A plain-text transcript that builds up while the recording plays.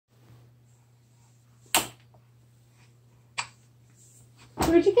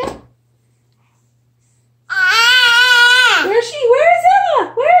Where'd you go? Where's she? Where is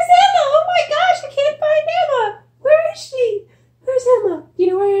Emma? Where's Emma? Oh my gosh, I can't find Emma. Where is she? Where's Emma? Do you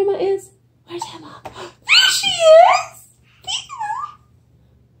know where Emma is? Where's Emma? There she is! Peekaboo!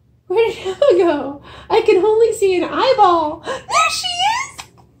 Where did Emma go? I can only see an eyeball. There she is!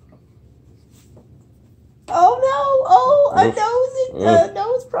 Oh no! Oh, a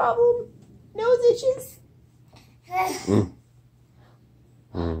nose problem. Nose itches.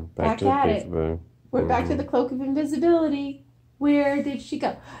 Back at it. We're back to the cloak of invisibility. Where did she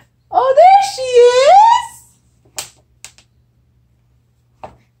go? Oh, there she is!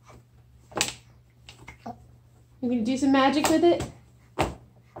 You gonna do some magic with it?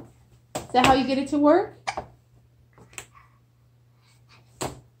 Is that how you get it to work?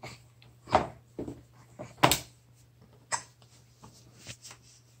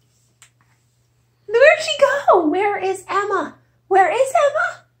 Where'd she go? Where is Emma? Where is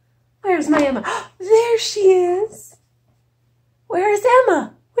Emma? Where's my Emma? There she is. Where is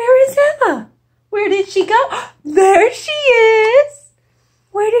Emma? Where is Emma? Where did she go? There she is.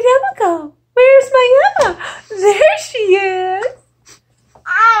 Where did Emma go? Where's my Emma? There she is.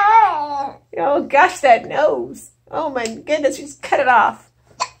 Oh gosh, that nose. Oh my goodness, she just cut it off.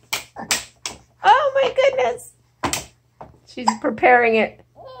 Oh my goodness. She's preparing it.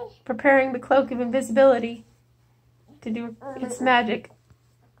 Preparing the cloak of invisibility to do its magic.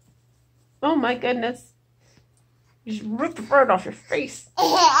 Oh my goodness. You just ripped the bird off your face.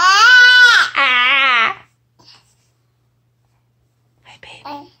 Ah. Hi, baby.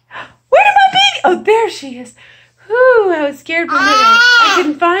 Where did my baby? Oh, there she is. Whew, I was scared for a minute. I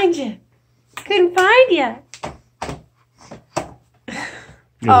couldn't find you. Couldn't find you.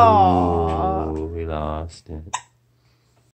 Oh, we lost it.